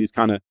everybody's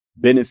kind of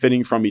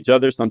benefiting from each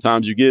other.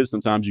 Sometimes you give,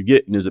 sometimes you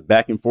get, and there's a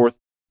back and forth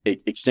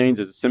exchange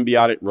as a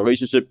symbiotic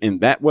relationship in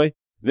that way.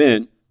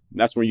 Then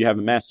that's where you have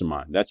a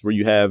mastermind. That's where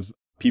you have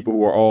people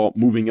who are all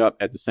moving up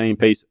at the same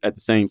pace at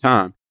the same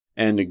time.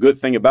 And the good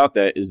thing about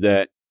that is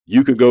that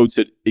you could go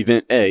to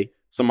event A,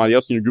 somebody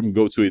else in your group can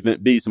go to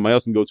event B, somebody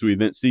else can go to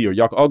event C, or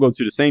y'all can all go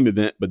to the same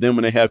event. But then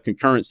when they have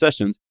concurrent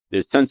sessions,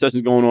 there's 10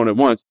 sessions going on at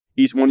once.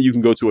 Each one of you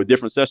can go to a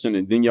different session,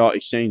 and then y'all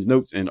exchange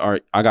notes. And all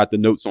right, I got the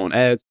notes on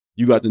ads.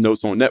 You got the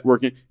notes on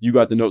networking. You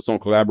got the notes on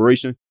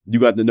collaboration. You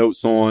got the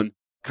notes on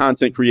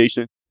content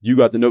creation. You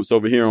got the notes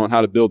over here on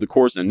how to build a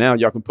course. And now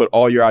y'all can put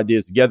all your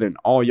ideas together and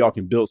all y'all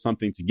can build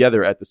something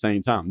together at the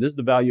same time. This is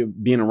the value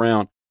of being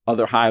around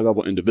other high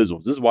level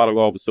individuals. This is why the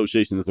law of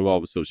association is the law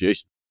of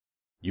association.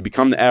 You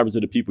become the average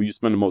of the people you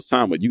spend the most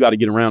time with. You got to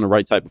get around the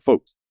right type of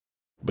folks,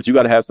 but you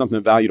got to have something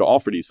of value to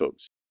offer these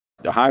folks.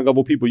 The high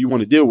level people you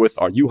want to deal with,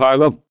 are you high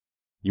level?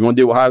 You want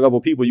to deal with high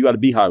level people, you got to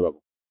be high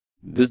level.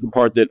 This is the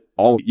part that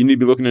you need to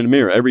be looking in the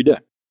mirror every day.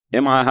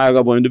 Am I a high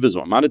level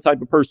individual? Am I the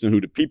type of person who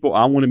the people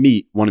I want to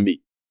meet want to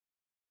meet?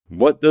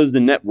 What does the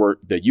network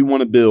that you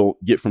want to build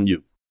get from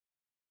you?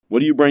 What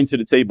do you bring to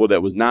the table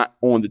that was not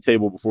on the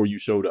table before you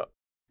showed up?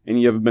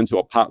 Any ever been to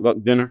a potluck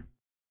dinner?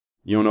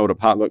 You don't know what a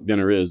potluck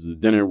dinner is. It's a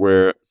dinner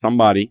where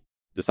somebody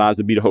decides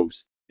to be the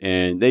host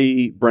and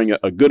they bring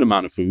a good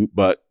amount of food,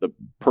 but the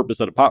purpose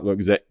of the potluck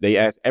is that they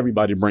ask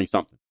everybody to bring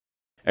something.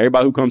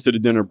 Everybody who comes to the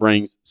dinner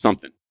brings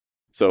something.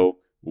 So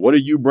what are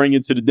you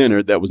bringing to the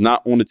dinner that was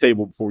not on the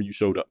table before you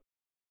showed up?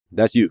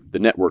 That's you, the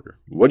networker.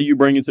 What are you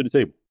bringing to the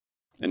table?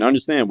 And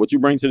understand, what you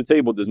bring to the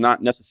table does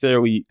not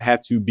necessarily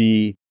have to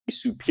be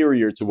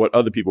superior to what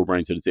other people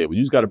bring to the table.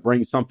 You just got to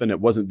bring something that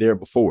wasn't there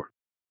before.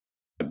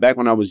 Back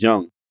when I was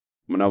young,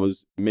 when I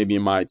was maybe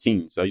in my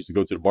teens, I used to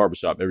go to the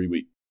barbershop every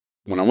week.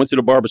 When I went to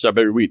the barbershop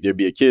every week, there'd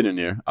be a kid in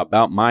there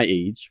about my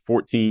age,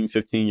 14,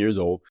 15 years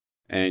old,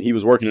 and he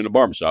was working in the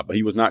barbershop, but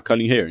he was not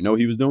cutting hair. You know what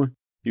he was doing?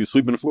 He was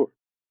sweeping the floor.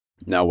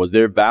 Now, is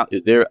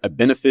there a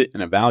benefit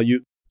and a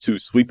value to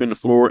sweeping the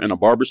floor in a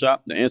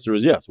barbershop? The answer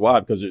is yes.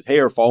 Why? Because there's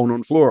hair falling on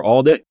the floor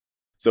all day.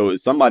 So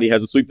somebody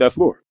has to sweep that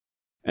floor.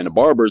 And the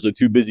barbers are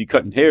too busy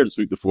cutting hair to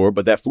sweep the floor,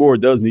 but that floor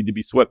does need to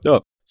be swept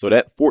up. So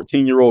that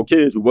 14-year-old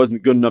kid who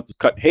wasn't good enough to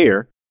cut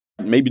hair,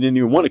 maybe didn't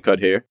even want to cut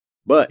hair,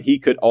 but he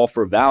could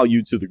offer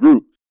value to the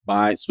group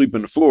by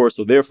sweeping the floor.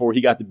 So therefore,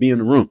 he got to be in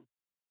the room.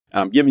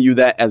 And I'm giving you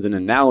that as an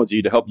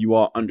analogy to help you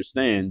all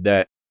understand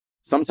that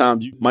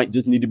sometimes you might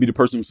just need to be the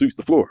person who sweeps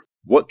the floor.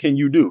 What can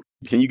you do?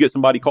 Can you get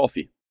somebody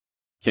coffee?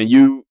 Can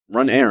you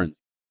run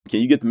errands? Can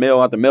you get the mail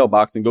out the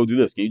mailbox and go do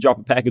this? Can you drop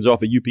a package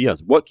off at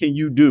UPS? What can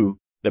you do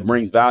that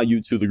brings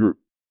value to the group?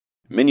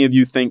 Many of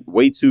you think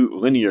way too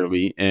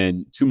linearly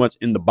and too much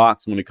in the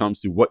box when it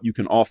comes to what you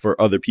can offer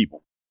other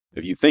people.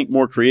 If you think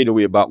more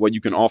creatively about what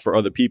you can offer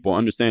other people,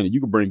 understand that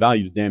you can bring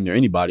value to damn near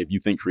anybody if you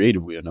think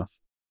creatively enough.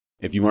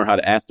 If you learn how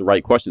to ask the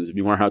right questions, if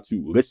you learn how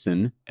to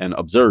listen and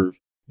observe,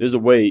 there's a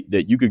way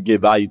that you could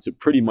give value to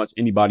pretty much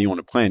anybody on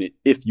the planet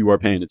if you are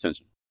paying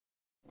attention.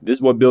 This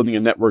is what building a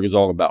network is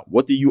all about.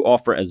 What do you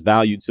offer as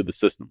value to the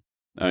system?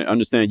 I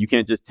understand you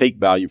can't just take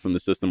value from the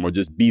system or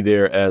just be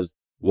there as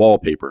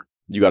wallpaper.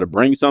 You got to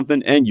bring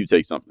something and you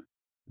take something.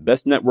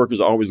 Best networkers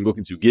are always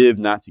looking to give,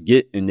 not to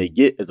get, and they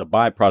get as a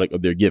byproduct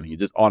of their giving. It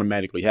just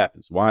automatically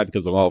happens. Why?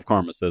 Because the law of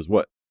karma says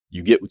what?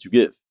 You get what you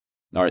give.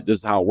 All right, this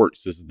is how it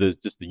works. This is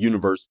just the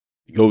universe.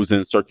 It goes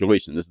in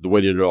circulation. This is the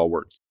way that it all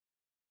works.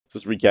 So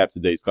let's recap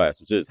today's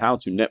class, which is how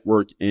to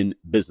network in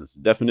business.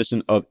 The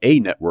definition of a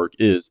network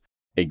is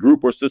a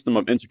group or system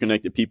of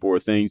interconnected people or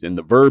things. And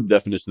the verb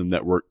definition of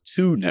network,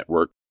 to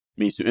network,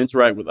 means to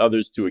interact with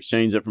others, to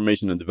exchange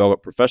information and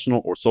develop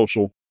professional or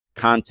social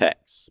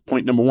contacts.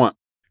 Point number one,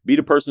 be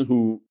the person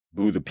who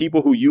the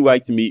people who you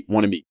like to meet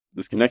want to meet.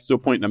 This connects to a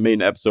point I made in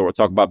the episode where I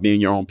talk about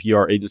being your own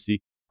PR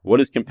agency. What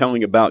is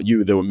compelling about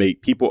you that will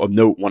make people of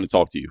note want to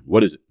talk to you?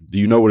 What is it? Do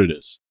you know what it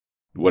is?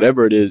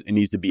 Whatever it is, it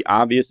needs to be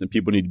obvious and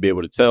people need to be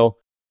able to tell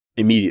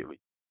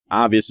immediately.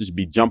 Obvious, it should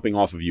be jumping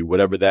off of you,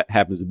 whatever that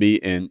happens to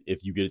be. And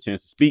if you get a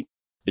chance to speak,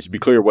 it should be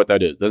clear what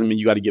that is. Doesn't mean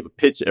you got to give a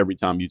pitch every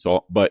time you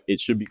talk, but it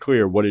should be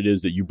clear what it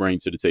is that you bring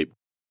to the table.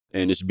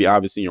 And it should be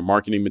obvious in your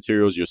marketing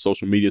materials, your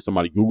social media.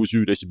 Somebody Googles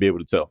you, they should be able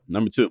to tell.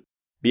 Number two,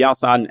 be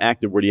outside and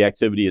active where the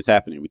activity is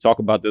happening. We talk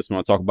about this when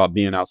I talk about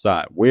being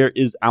outside. Where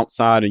is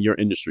outside in your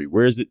industry?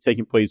 Where is it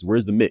taking place?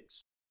 Where's the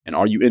mix? And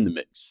are you in the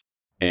mix?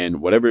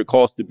 And whatever it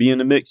costs to be in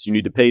the mix, you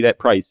need to pay that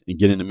price and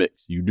get in the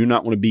mix. You do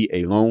not want to be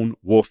a lone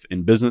wolf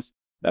in business.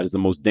 That is the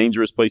most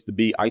dangerous place to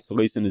be.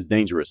 Isolation is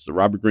dangerous. So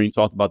Robert Greene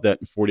talked about that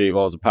in 48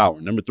 Laws of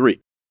Power. Number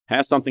three,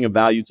 have something of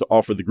value to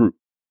offer the group.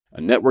 A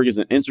network is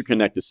an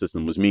interconnected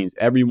system, which means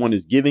everyone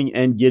is giving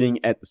and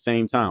getting at the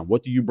same time.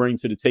 What do you bring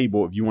to the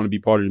table if you want to be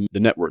part of the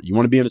network? You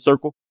want to be in a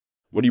circle?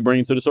 What do you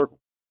bring to the circle?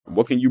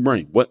 What can you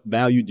bring? What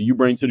value do you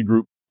bring to the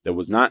group that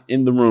was not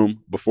in the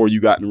room before you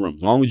got in the room?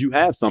 As long as you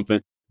have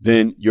something,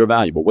 then you're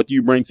valuable. What do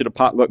you bring to the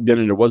potluck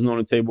dinner that wasn't on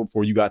the table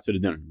before you got to the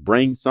dinner?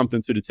 Bring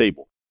something to the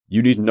table.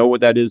 You need to know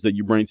what that is that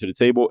you bring to the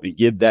table and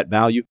give that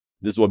value.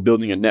 This is what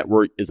building a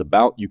network is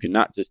about. You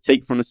cannot just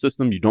take from the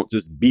system. You don't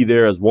just be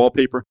there as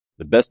wallpaper.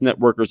 The best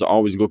networkers are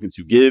always looking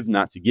to give,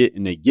 not to get,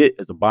 and they get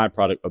as a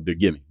byproduct of their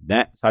giving.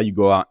 That's how you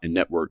go out and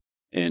network.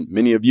 And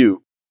many of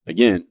you,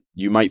 again,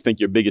 you might think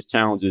your biggest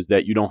challenge is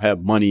that you don't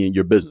have money in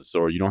your business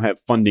or you don't have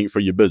funding for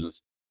your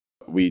business.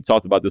 We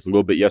talked about this a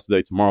little bit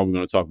yesterday. Tomorrow, we're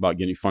going to talk about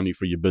getting funding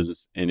for your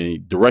business in a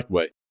direct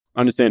way.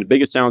 Understand the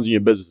biggest challenge in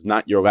your business is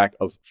not your lack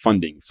of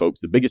funding,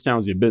 folks. The biggest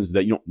challenge in your business is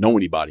that you don't know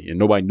anybody and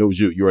nobody knows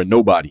you. You're a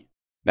nobody.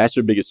 That's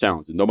your biggest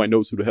challenge, and nobody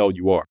knows who the hell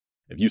you are.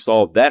 If you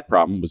solve that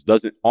problem, which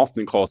doesn't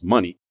often cost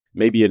money,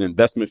 maybe an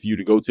investment for you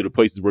to go to the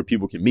places where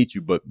people can meet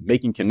you, but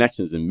making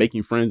connections and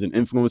making friends and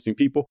influencing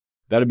people,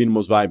 that'd be the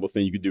most valuable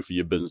thing you could do for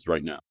your business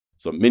right now.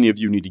 So many of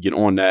you need to get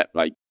on that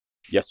like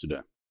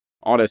yesterday.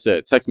 All that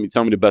said, text me,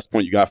 tell me the best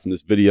point you got from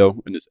this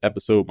video in this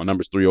episode. My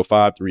number is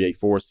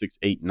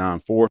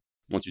 305-384-6894.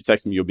 Once you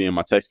text me, you'll be in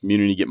my text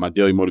community, get my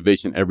daily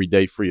motivation every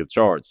day free of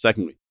charge.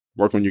 Secondly,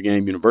 Work on Your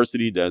Game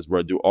University. That's where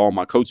I do all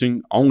my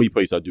coaching. Only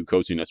place I do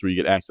coaching. That's where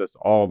you get access to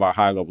all of our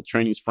high-level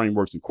trainings,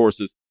 frameworks, and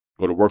courses.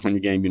 Go to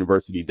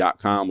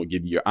workonyourgameuniversity.com. We'll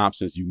give you your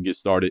options. You can get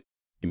started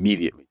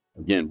immediately.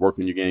 Again,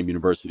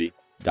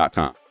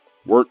 workonyourgameuniversity.com.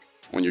 Work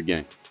on your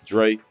game.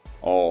 Dre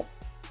all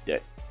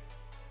day.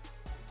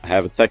 I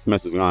have a text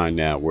message line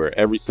now where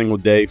every single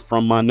day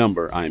from my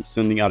number, I am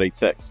sending out a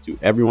text to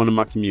everyone in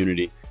my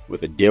community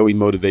with a daily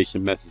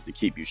motivation message to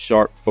keep you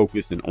sharp,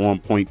 focused, and on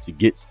point to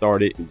get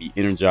started and be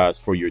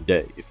energized for your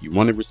day. If you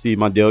want to receive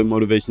my daily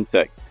motivation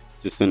text,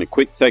 just send a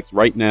quick text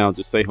right now.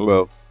 Just say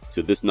hello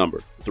to this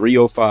number,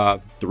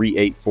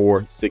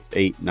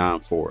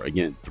 305-384-6894.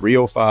 Again,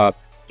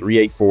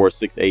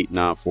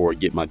 305-384-6894.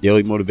 Get my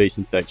daily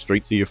motivation text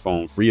straight to your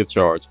phone, free of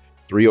charge,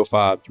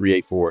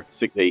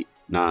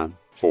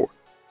 305-384-6894.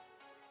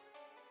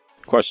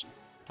 Question: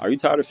 are you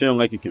tired of feeling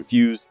like a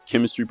confused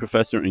chemistry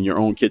professor in your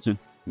own kitchen,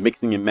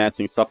 mixing and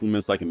matching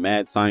supplements like a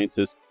mad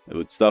scientist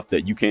with stuff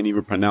that you can't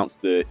even pronounce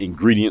the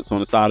ingredients on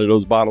the side of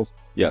those bottles?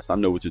 Yes, I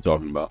know what you're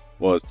talking about.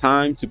 Well, it's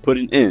time to put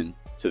an end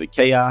to the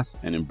chaos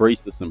and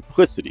embrace the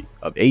simplicity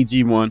of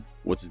AG1,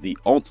 which is the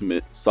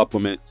ultimate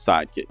supplement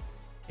sidekick.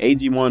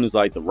 AG1 is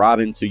like the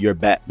Robin to your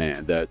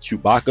Batman, the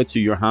Chewbacca to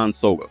your Han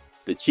Solo,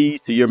 the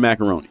cheese to your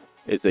macaroni.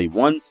 It's a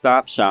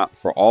one-stop shop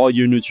for all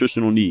your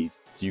nutritional needs,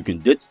 so you can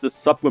ditch the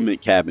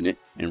supplement cabinet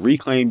and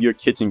reclaim your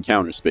kitchen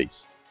counter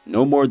space.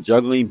 No more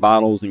juggling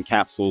bottles and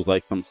capsules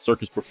like some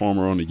circus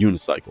performer on a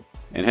unicycle.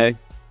 And hey,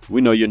 we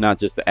know you're not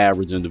just the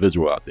average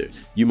individual out there.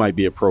 You might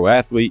be a pro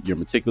athlete, you're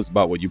meticulous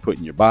about what you put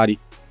in your body,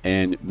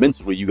 and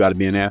mentally you got to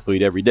be an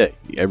athlete every day.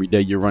 Every day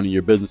you're running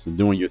your business and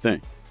doing your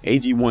thing.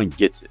 AG1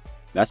 gets it.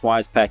 That's why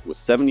it's packed with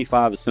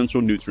 75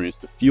 essential nutrients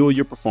to fuel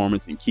your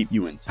performance and keep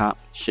you in top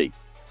shape.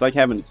 It's like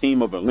having a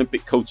team of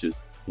Olympic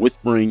coaches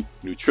whispering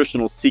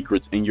nutritional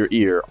secrets in your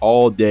ear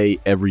all day,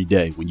 every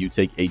day when you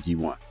take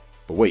AG1.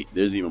 But wait,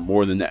 there's even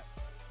more than that.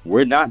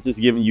 We're not just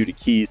giving you the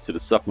keys to the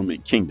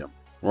supplement kingdom.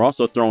 We're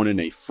also throwing in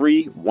a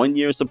free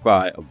 1-year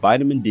supply of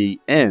vitamin D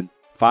and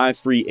 5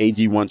 free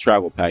AG1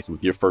 travel packs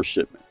with your first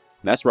shipment.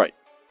 That's right.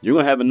 You're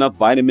going to have enough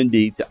vitamin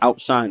D to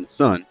outshine the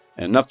sun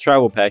and enough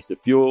travel packs to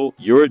fuel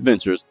your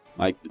adventures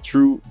like the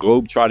true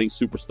globe-trotting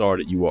superstar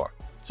that you are.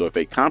 So if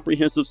a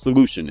comprehensive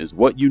solution is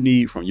what you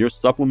need from your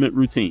supplement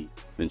routine,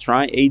 then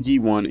try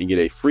AG1 and get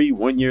a free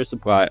 1-year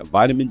supply of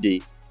vitamin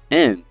D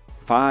and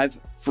 5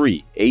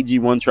 free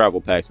AG1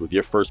 travel packs with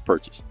your first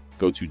purchase.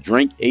 Go to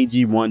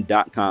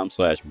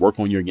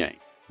drinkag1.com/workonyourgame.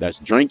 That's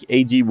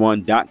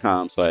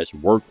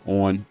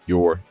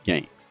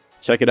drinkag1.com/workonyourgame.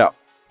 Check it out.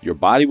 Your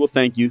body will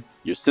thank you.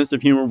 Your sense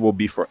of humor will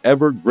be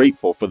forever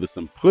grateful for the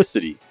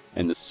simplicity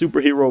and the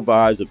superhero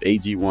vibes of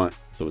AG1.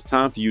 So it's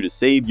time for you to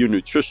save your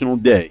nutritional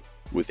day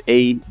with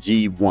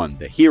AG1,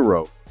 the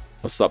hero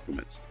of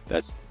supplements.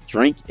 That's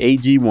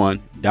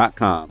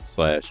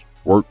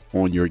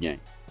drinkag1.com/workonyourgame.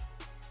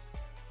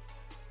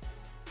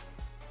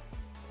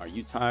 Are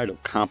you tired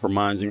of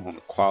compromising on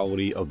the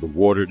quality of the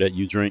water that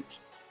you drink?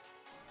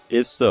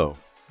 If so,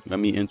 let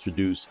me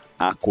introduce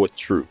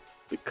AquaTrue,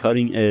 the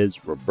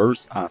cutting-edge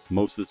reverse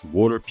osmosis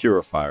water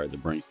purifier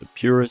that brings the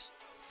purest,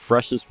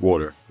 freshest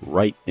water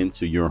right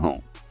into your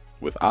home.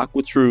 With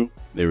AquaTrue,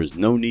 there is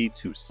no need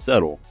to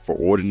settle for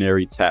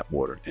ordinary tap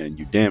water, and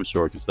you damn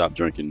sure can stop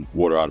drinking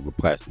water out of a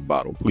plastic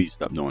bottle. Please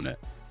stop doing that.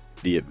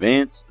 The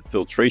advanced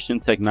filtration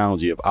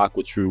technology of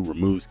AquaTrue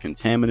removes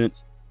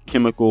contaminants,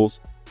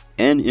 chemicals,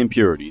 and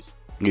impurities,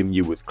 leaving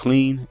you with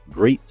clean,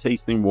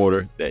 great-tasting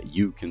water that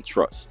you can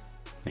trust.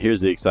 Now,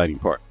 here's the exciting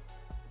part.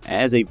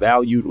 As a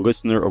valued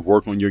listener of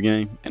Work on Your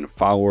Game and a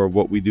follower of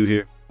what we do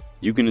here,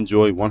 you can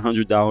enjoy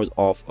 $100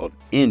 off of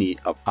any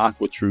of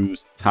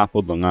AquaTrue's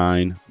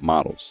top-of-the-line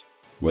models.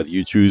 Whether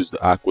you choose the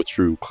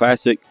AquaTrue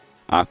Classic,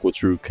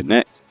 AquaTrue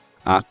Connect,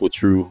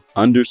 AquaTrue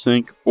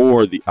Undersink,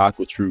 or the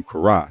AquaTrue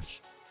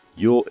Carafe,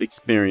 you'll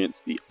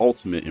experience the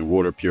ultimate in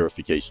water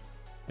purification.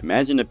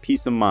 Imagine the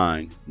peace of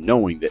mind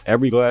knowing that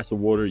every glass of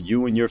water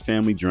you and your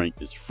family drink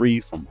is free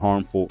from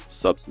harmful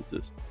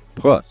substances.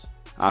 Plus,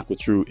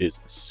 AquaTrue is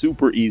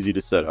super easy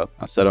to set up.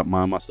 I set up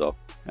mine myself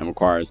and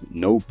requires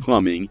no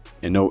plumbing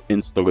and no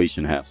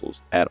installation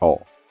hassles at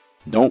all.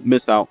 Don't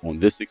miss out on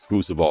this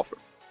exclusive offer.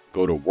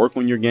 Go to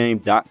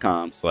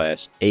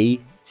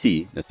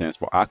workonyourgame.com/AT, that stands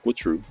for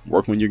AquaTrue,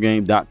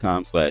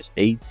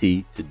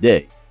 workonyourgame.com/AT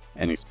today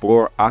and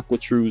explore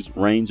AquaTrue's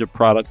range of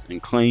products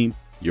and claim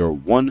your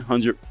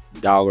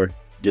 $100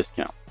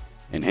 discount.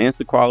 Enhance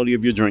the quality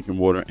of your drinking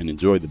water and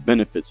enjoy the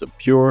benefits of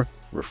pure,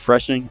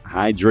 refreshing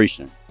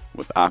hydration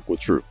with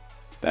AquaTrue.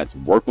 That's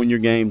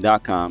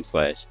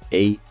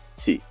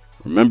workonyourgame.com/AT.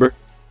 Remember,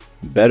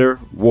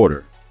 better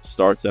water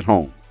starts at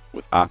home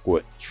with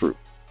AquaTrue.